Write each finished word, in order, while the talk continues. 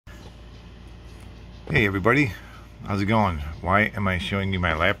Hey everybody, how's it going? Why am I showing you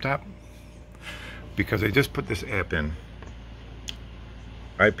my laptop? Because I just put this app in,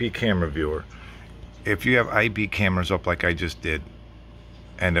 IP Camera Viewer. If you have IP cameras up like I just did,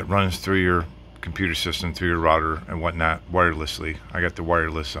 and it runs through your computer system, through your router and whatnot, wirelessly, I got the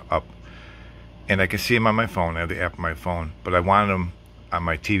wireless up, and I can see them on my phone. I have the app on my phone, but I want them on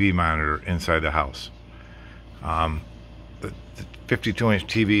my TV monitor inside the house. The 52-inch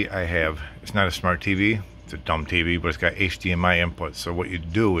TV I have, it's not a smart TV, it's a dumb TV, but it's got HDMI input. So what you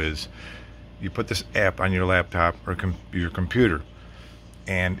do is you put this app on your laptop or your computer,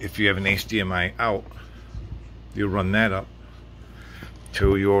 and if you have an HDMI out, you run that up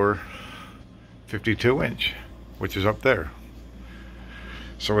to your 52-inch, which is up there.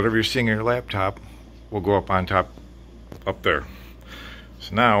 So whatever you're seeing on your laptop will go up on top, up there.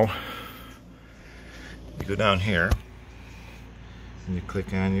 So now you go down here and you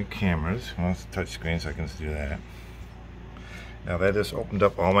click on your cameras. Well, it's a touch screen, so I can just do that. Now that just opened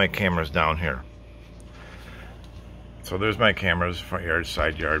up all my cameras down here. So there's my cameras, front yard,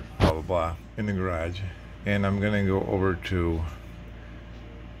 side yard, blah blah blah, in the garage. And I'm gonna go over to,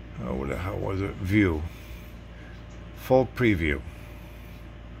 oh, what the hell was it? View. Full preview.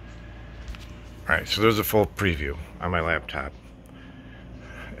 Alright, so there's a full preview on my laptop.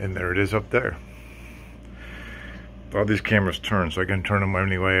 And there it is up there. All these cameras turn, so I can turn them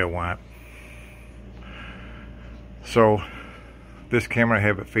any way I want. So this camera, I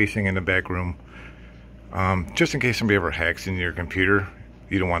have it facing in the back room. Just in case somebody ever hacks into your computer,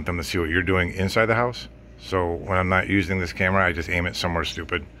 you don't want them to see what you're doing inside the house. So when I'm not using this camera, I just aim it somewhere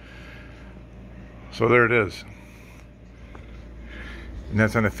stupid. So there it is. And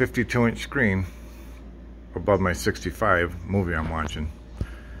that's on a 52-inch screen above my 65 movie I'm watching.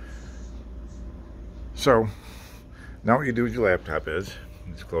 So now what you do with your laptop is,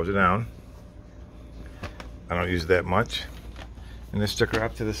 just close it down. I don't use that much. And just stick her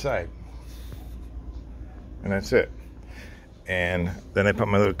off to the side. And that's it. And then I put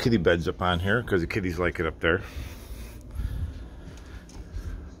my little kitty beds up on here, because the kitties like it up there.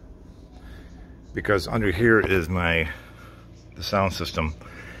 Because under here is the sound system.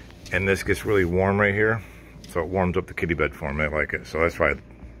 And this gets really warm right here. So it warms up the kitty bed for them. They like it. So that's why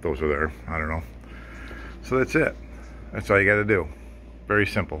those are there. I don't know. So that's it. That's all you got to do. Very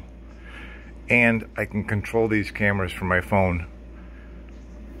simple. And I can control these cameras from my phone,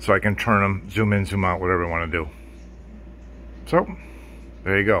 so I can turn them, zoom in, zoom out, whatever I want to do. So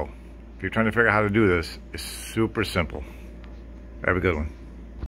there you go. If you're trying to figure out how to do this, it's super simple. Have a good one.